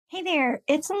Hey there,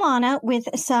 it's Alana with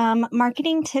some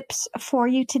marketing tips for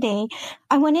you today.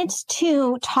 I wanted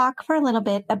to talk for a little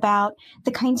bit about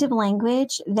the kinds of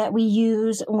language that we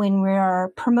use when we're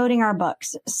promoting our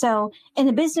books. So in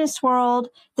the business world,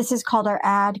 this is called our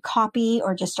ad copy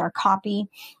or just our copy.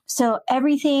 So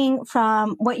everything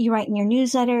from what you write in your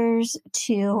newsletters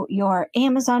to your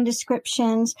Amazon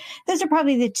descriptions, those are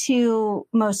probably the two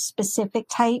most specific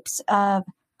types of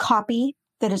copy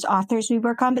that as authors we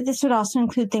work on, but this would also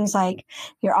include things like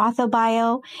your author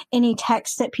bio, any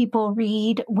text that people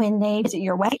read when they visit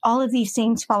your website. All of these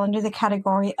things fall under the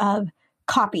category of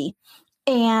copy.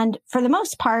 And for the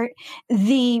most part,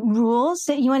 the rules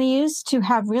that you want to use to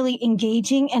have really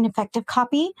engaging and effective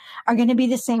copy are going to be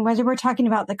the same, whether we're talking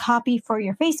about the copy for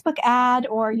your Facebook ad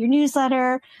or your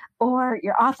newsletter or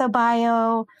your author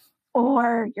bio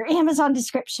or your Amazon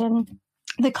description.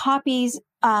 The copies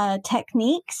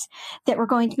techniques that we're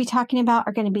going to be talking about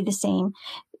are going to be the same,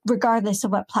 regardless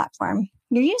of what platform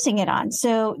you're using it on.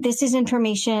 So this is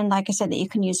information, like I said, that you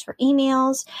can use for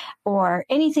emails or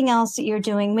anything else that you're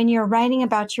doing when you're writing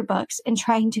about your books and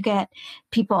trying to get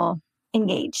people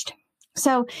engaged.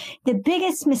 So the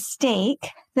biggest mistake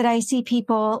that I see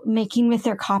people making with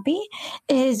their copy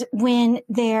is when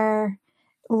their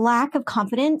lack of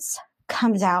confidence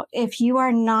comes out. If you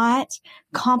are not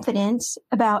confident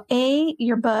about A,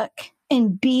 your book,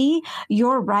 and B,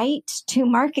 your right to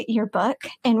market your book,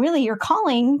 and really your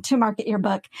calling to market your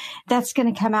book, that's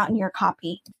going to come out in your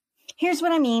copy. Here's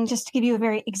what I mean, just to give you a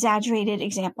very exaggerated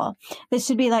example. This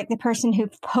would be like the person who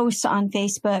posts on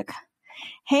Facebook,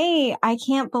 "Hey, I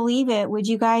can't believe it. Would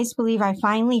you guys believe I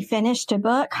finally finished a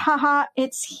book? Haha,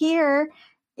 it's here.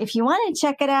 If you want to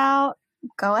check it out,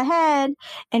 go ahead."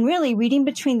 And really reading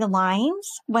between the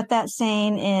lines, what that's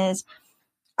saying is,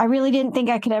 I really didn't think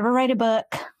I could ever write a book.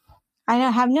 I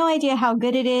have no idea how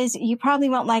good it is. You probably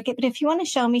won't like it, but if you want to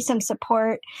show me some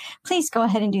support, please go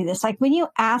ahead and do this. Like when you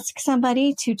ask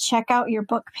somebody to check out your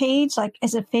book page, like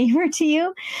as a favor to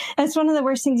you, that's one of the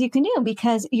worst things you can do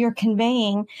because you're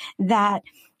conveying that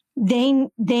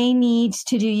they need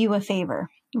to do you a favor.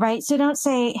 Right? So don't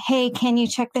say, "Hey, can you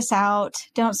check this out?"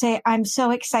 Don't say, "I'm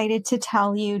so excited to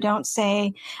tell you." Don't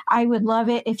say, "I would love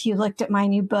it if you looked at my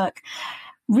new book."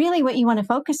 Really, what you want to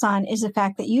focus on is the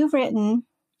fact that you've written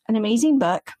an amazing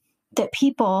book that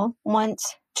people want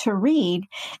to read.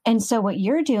 And so what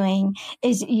you're doing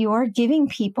is you're giving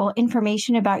people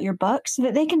information about your book so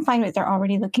that they can find what they're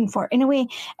already looking for. In a way,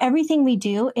 everything we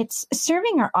do, it's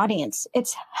serving our audience.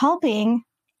 It's helping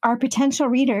our potential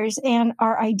readers and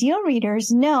our ideal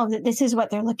readers know that this is what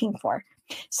they're looking for.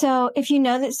 So if you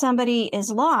know that somebody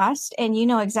is lost and you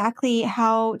know exactly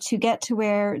how to get to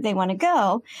where they want to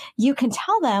go, you can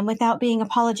tell them without being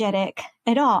apologetic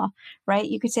at all, right?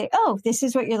 You could say, "Oh, this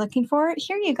is what you're looking for.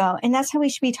 Here you go." And that's how we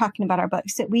should be talking about our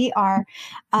books, that we are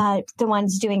the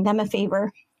ones doing them a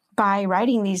favor by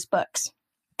writing these books.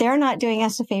 They're not doing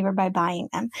us a favor by buying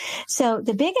them. So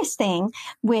the biggest thing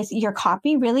with your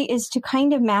copy really is to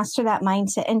kind of master that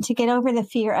mindset and to get over the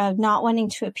fear of not wanting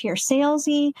to appear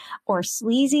salesy or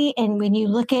sleazy. And when you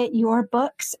look at your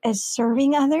books as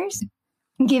serving others,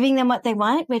 giving them what they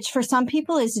want, which for some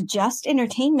people is just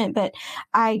entertainment, but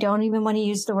I don't even want to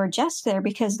use the word just there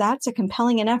because that's a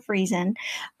compelling enough reason.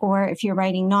 Or if you're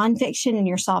writing nonfiction and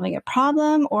you're solving a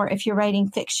problem, or if you're writing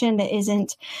fiction that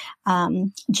isn't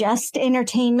just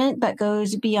entertainment, but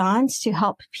goes beyond to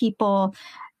help people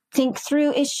think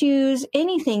through issues,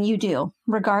 anything you do,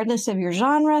 regardless of your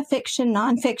genre, fiction,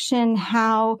 nonfiction,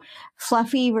 how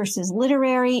fluffy versus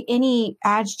literary, any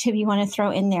adjective you want to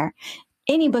throw in there.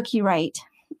 Any book you write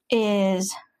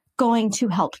is going to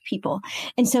help people.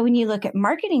 And so when you look at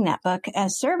marketing that book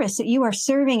as service, that you are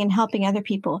serving and helping other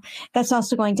people, that's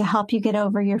also going to help you get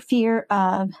over your fear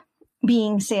of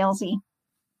being salesy,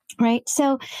 right?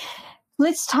 So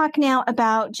let's talk now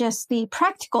about just the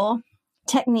practical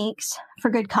techniques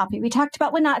for good copy. We talked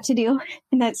about what not to do,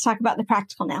 and let's talk about the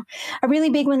practical now. A really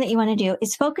big one that you want to do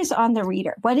is focus on the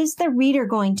reader. What is the reader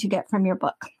going to get from your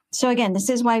book? So again, this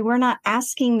is why we're not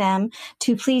asking them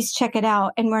to please check it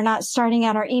out. And we're not starting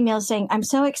out our emails saying, "I'm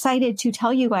so excited to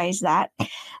tell you guys that."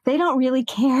 They don't really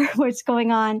care what's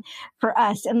going on for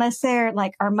us unless they're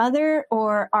like our mother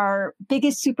or our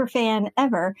biggest super fan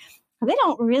ever. They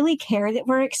don't really care that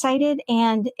we're excited.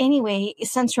 And anyway,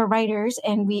 since we're writers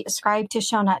and we ascribe to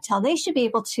show not tell, they should be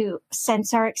able to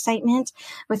sense our excitement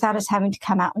without us having to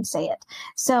come out and say it.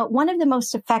 So one of the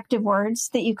most effective words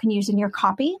that you can use in your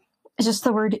copy is just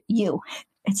the word "you."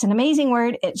 It's an amazing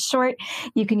word. It's short.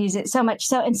 You can use it so much.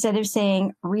 So instead of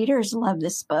saying, "Readers love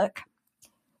this book,"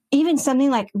 Even something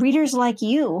like readers like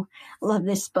you love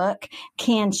this book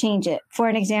can change it. For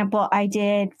an example, I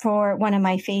did for one of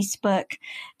my Facebook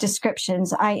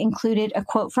descriptions, I included a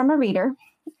quote from a reader.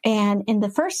 And in the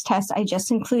first test, I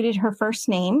just included her first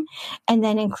name and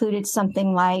then included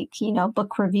something like,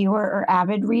 book reviewer or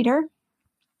avid reader.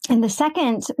 In the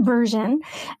second version,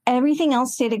 everything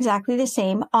else stayed exactly the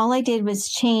same. All I did was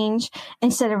change,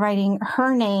 instead of writing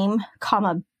her name,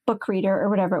 comma, book reader or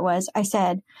whatever it was, I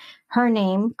said her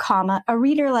name, comma, a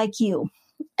reader like you.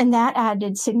 And that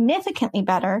added significantly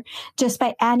better just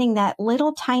by adding that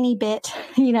little tiny bit,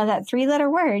 that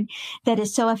 3-letter word that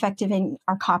is so effective in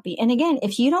our copy. And again,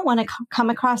 if you don't want to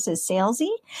come across as salesy,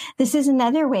 this is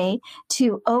another way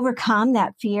to overcome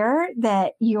that fear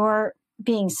that you're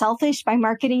being selfish by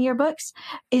marketing your books,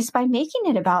 is by making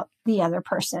it about the other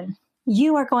person.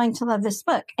 You are going to love this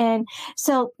book. And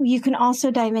so you can also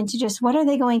dive into just what are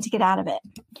they going to get out of it?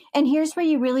 And here's where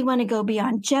you really want to go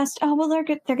beyond just, they're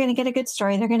going to get a good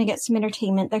story. They're going to get some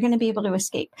entertainment. They're going to be able to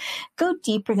escape. Go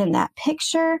deeper than that.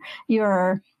 Picture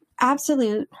your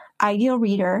absolute ideal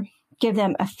reader. Give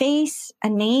them a face, a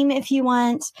name if you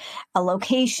want, a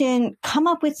location. Come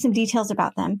up with some details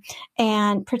about them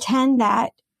and pretend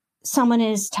that someone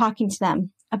is talking to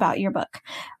them about your book.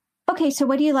 Okay, so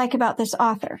what do you like about this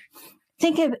author?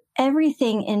 Think of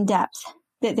everything in depth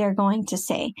that they're going to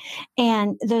say.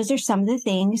 And those are some of the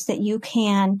things that you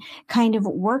can kind of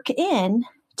work in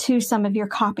to some of your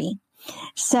copy.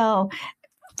 So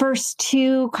first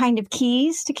 2 kind of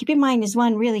keys to keep in mind is,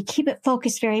 1, really keep it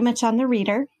focused very much on the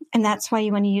reader. And that's why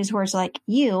you want to use words like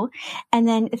you. And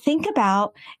then think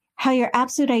about how your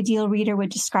absolute ideal reader would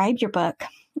describe your book.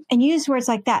 And use words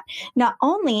like that. Not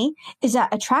only is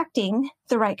that attracting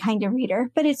the right kind of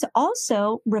reader, but it's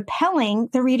also repelling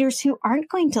the readers who aren't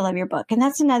going to love your book. And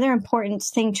that's another important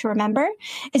thing to remember,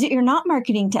 is that you're not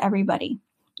marketing to everybody.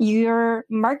 You're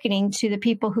marketing to the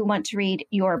people who want to read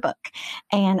your book.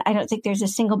 And I don't think there's a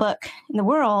single book in the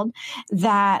world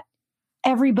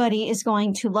everybody is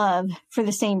going to love for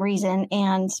the same reason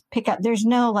and pick up. There's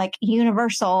no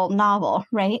universal novel,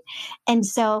 right? And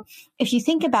so if you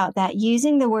think about that,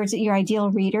 using the words that your ideal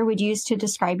reader would use to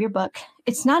describe your book,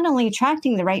 it's not only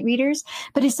attracting the right readers,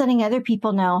 but it's letting other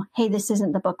people know, hey, this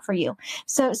isn't the book for you.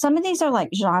 So some of these are like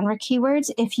genre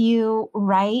keywords. If you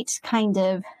write kind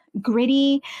of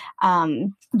gritty,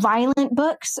 violent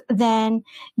books, then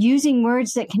using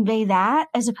words that convey that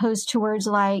as opposed to words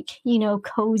like,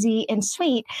 cozy and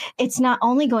sweet, it's not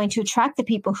only going to attract the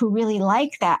people who really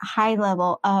like that high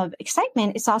level of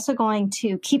excitement, it's also going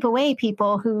to keep away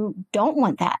people who don't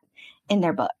want that in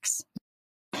their books.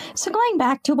 So going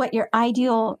back to what your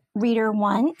ideal reader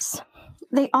wants,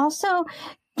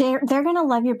 they're going to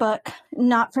love your book,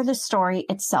 not for the story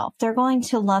itself. They're going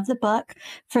to love the book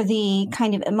for the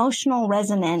kind of emotional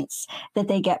resonance that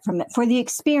they get from it, for the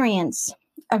experience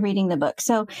of reading the book.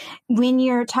 So when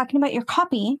you're talking about your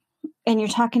copy and you're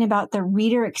talking about the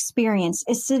reader experience,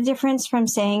 it's the difference from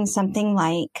saying something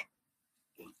like,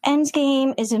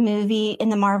 Endgame is a movie in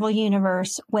the Marvel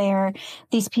universe where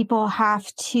these people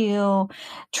have to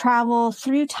travel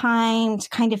through time to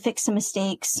kind of fix some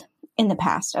mistakes in the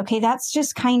past. Okay, that's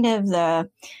just kind of the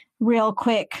real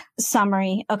quick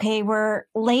summary. Okay, we're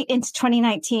late into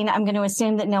 2019. I'm going to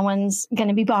assume that no one's going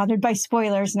to be bothered by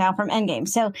spoilers now from Endgame.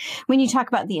 So when you talk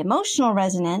about the emotional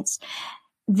resonance,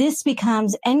 this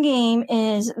becomes Endgame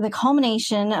is the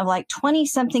culmination of 20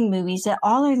 something movies that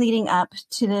all are leading up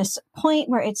to this point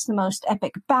where it's the most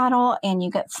epic battle and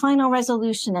you get final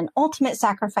resolution and ultimate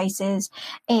sacrifices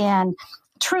and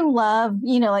true love,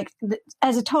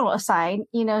 as a total aside,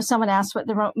 someone asked what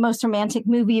the most romantic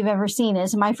movie you've ever seen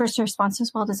is. My first response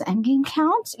was, well, does Endgame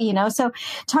count? So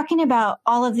talking about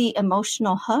all of the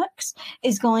emotional hooks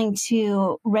is going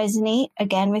to resonate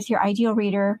again with your ideal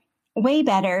reader way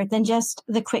better than just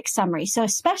the quick summary. So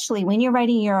especially when you're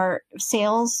writing your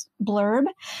sales blurb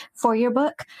for your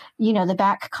book, the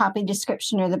back copy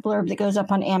description or the blurb that goes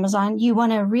up on Amazon, you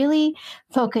want to really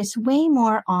focus way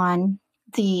more on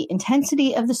the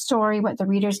intensity of the story, what the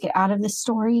readers get out of the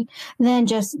story, than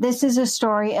just, this is a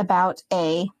story about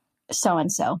a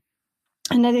so-and-so.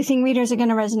 Another thing readers are going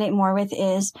to resonate more with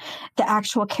is the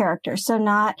actual character. So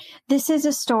not, this is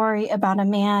a story about a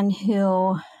man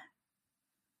who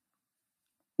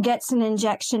gets an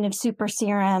injection of super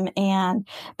serum and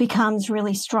becomes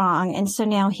really strong. And so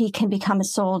now he can become a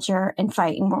soldier and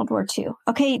fight in World War II.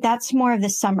 Okay, that's more of the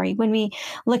summary. When we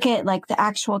look at like the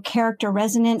actual character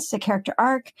resonance, the character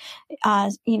arc,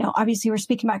 obviously we're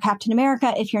speaking about Captain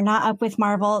America. If you're not up with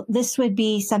Marvel, this would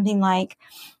be something like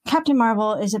Captain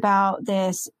Marvel is about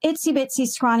this itsy bitsy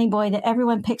scrawny boy that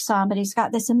everyone picks on, but he's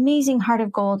got this amazing heart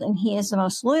of gold and he is the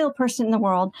most loyal person in the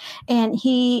world. And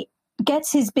he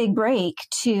gets his big break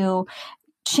to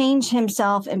change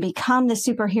himself and become the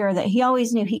superhero that he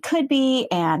always knew he could be.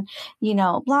 And,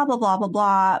 blah, blah, blah, blah,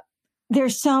 blah.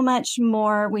 There's so much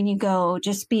more when you go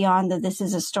just beyond that this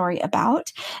is a story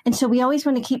about. And so we always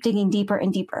want to keep digging deeper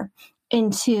and deeper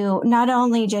into not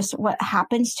only just what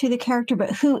happens to the character,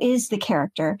 but who is the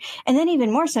character. And then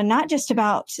even more so, not just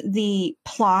about the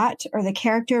plot or the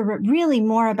character, but really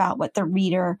more about what the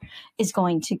reader is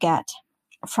going to get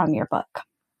from your book.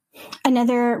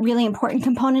 Another really important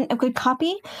component of good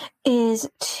copy is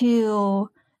to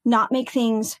not make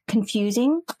things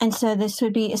confusing. And so this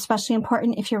would be especially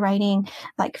important if you're writing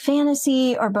like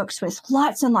fantasy or books with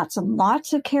lots and lots and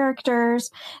lots of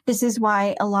characters. This is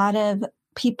why a lot of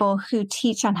people who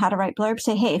teach on how to write blurbs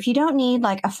say, hey, if you don't need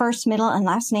like a first, middle, and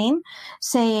last name,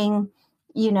 saying,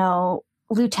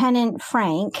 Lieutenant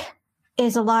Frank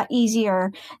is a lot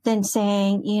easier than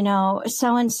saying,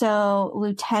 so-and-so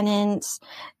Lieutenant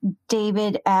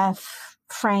David F.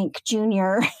 Frank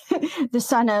Jr., the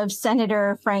son of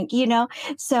Senator Frank,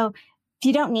 So if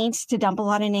you don't need to dump a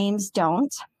lot of names,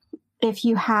 don't. If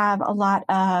you have a lot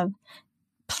of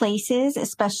places,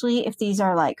 especially if these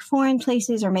are like foreign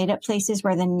places or made up places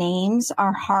where the names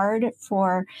are hard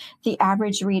for the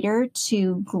average reader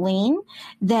to glean,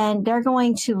 then they're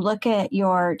going to look at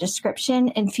your description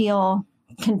and feel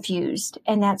confused,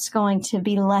 and that's going to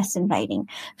be less inviting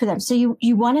for them. So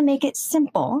you want to make it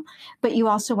simple, but you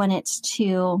also want it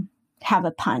to have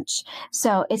a punch.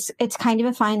 So it's kind of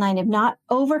a fine line of not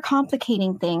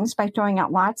overcomplicating things by throwing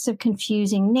out lots of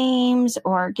confusing names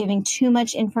or giving too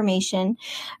much information,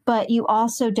 but you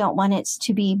also don't want it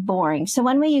to be boring. So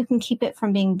one way you can keep it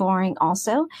from being boring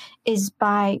also is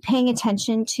by paying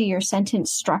attention to your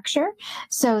sentence structure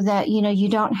so that, you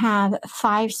don't have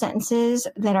 5 sentences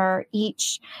that are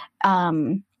each,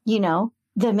 the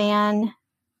man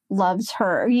loves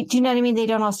her. Do you know what I mean? They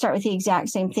don't all start with the exact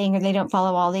same thing, or they don't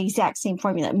follow all the exact same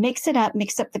formula. Mix it up,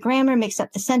 mix up the grammar, mix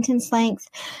up the sentence length,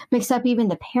 mix up even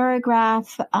the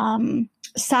paragraph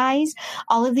size.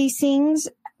 All of these things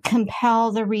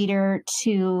compel the reader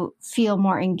to feel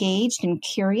more engaged and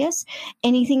curious.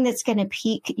 Anything that's going to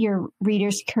pique your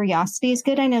reader's curiosity is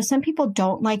good. I know some people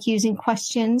don't like using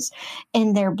questions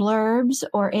in their blurbs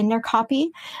or in their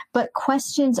copy, but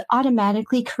questions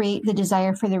automatically create the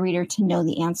desire for the reader to know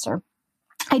the answer.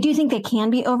 I do think they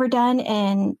can be overdone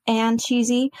and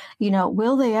cheesy.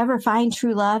 Will they ever find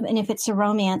true love? And if it's a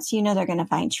romance, they're going to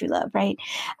find true love, right?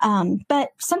 But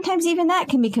sometimes even that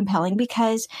can be compelling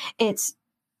because it's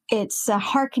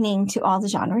hearkening to all the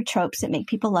genre tropes that make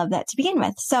people love that to begin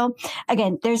with. So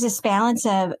again, there's this balance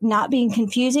of not being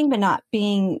confusing, but not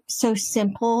being so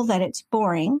simple that it's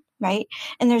boring, right?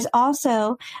 And there's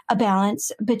also a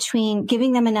balance between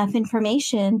giving them enough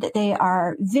information that they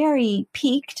are very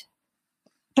piqued,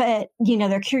 but,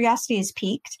 their curiosity is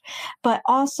piqued, but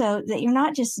also that you're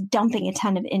not just dumping a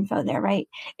ton of info there, right?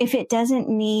 If it doesn't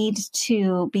need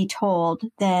to be told,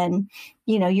 then,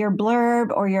 your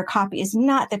blurb or your copy is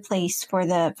not the place for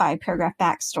the 5-paragraph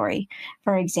backstory,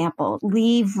 for example.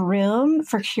 Leave room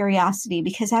for curiosity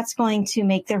because that's going to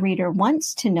make the reader want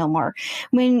to know more.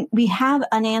 When we have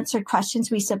unanswered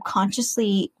questions, we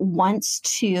subconsciously want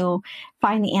to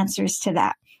find the answers to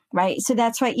that. Right. So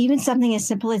that's why even something as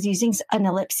simple as using an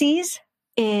ellipses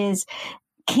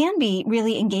can be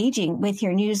really engaging with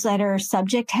your newsletter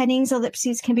subject headings.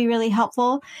 Ellipses can be really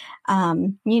helpful.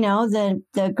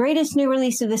 The greatest new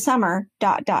release of the summer, ...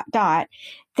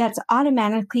 That's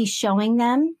automatically showing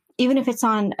them, even if it's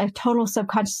on a total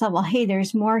subconscious level, hey,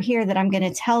 there's more here that I'm going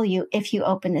to tell you if you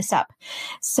open this up.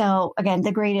 So again,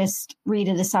 the greatest read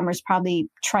of the summer is probably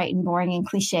trite and boring and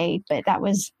cliche, but that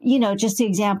was, just the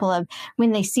example of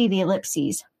when they see the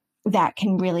ellipses, that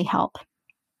can really help.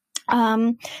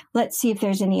 Let's see if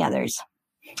there's any others.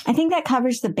 I think that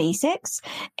covers the basics.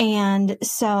 And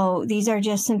so these are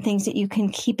just some things that you can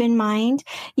keep in mind.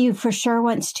 You for sure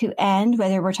want to end,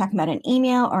 whether we're talking about an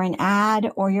email or an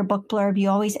ad or your book blurb, you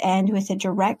always end with a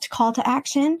direct call to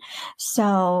action.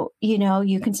 So,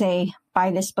 you can say,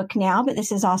 buy this book now, but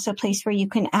this is also a place where you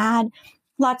can add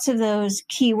lots of those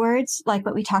keywords, like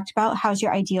what we talked about. How's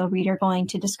your ideal reader going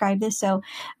to describe this? So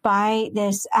buy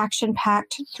this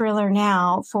action-packed thriller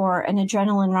now for an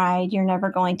adrenaline ride you're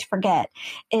never going to forget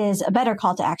is a better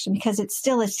call to action, because it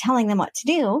still is telling them what to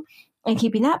do and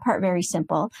keeping that part very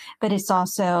simple, but it's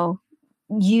also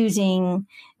using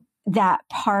that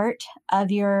part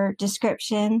of your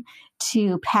description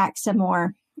to pack some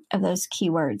more of those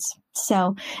keywords.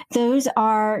 So those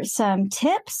are some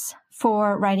tips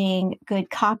for writing good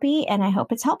copy, and I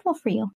hope it's helpful for you.